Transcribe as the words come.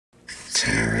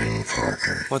Taryn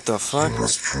Parker. What the fuck? You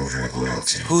must prove your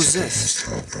loyalty. Who's this? To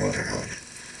the Brotherhood.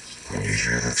 When you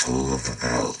hear the toll of the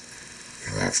bell,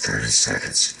 you have 30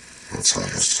 seconds until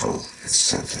your soul is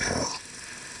sent to hell.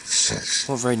 6.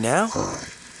 What, right now? 5,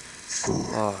 4.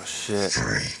 Oh, shit.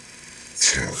 3,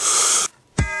 2.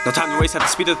 No time to waste at the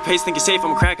speed of the pace, think you're safe,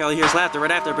 I'm a crack, all he hears laughter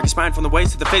right after, break his spine from the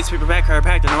waist to the face, paperback,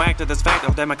 chiropractor, no actor, that's a fact,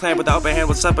 I'll my clan with the upper hand,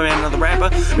 with Superman, another rapper,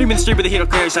 meet me in the street with the heat,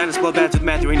 clear, sinus, blow bad to the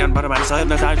math, you ain't nothing but a man, so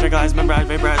hypnotize, tranquilize, memorize,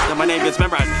 vaporize, till my name gets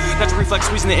memorized, natural reflex,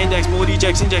 squeezing the index, bullet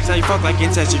ejects, injects, how you fuck like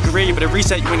incest, your career, you better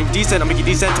reset, you ain't even decent, I'll make you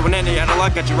descent to an end, you out of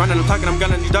luck, got you running, I'm tucking, I'm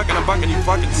gunning, you ducking, I'm bucking, you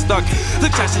fucking stuck,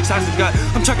 look, shot 6 times in the gut,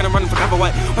 I'm chucking, I'm running for cover, what,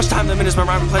 watch time, the minutes, my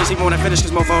rhyme plays, even when I finish, cause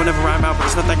mofo never rhyme out, but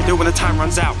there's nothing I can do when the time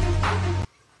runs out.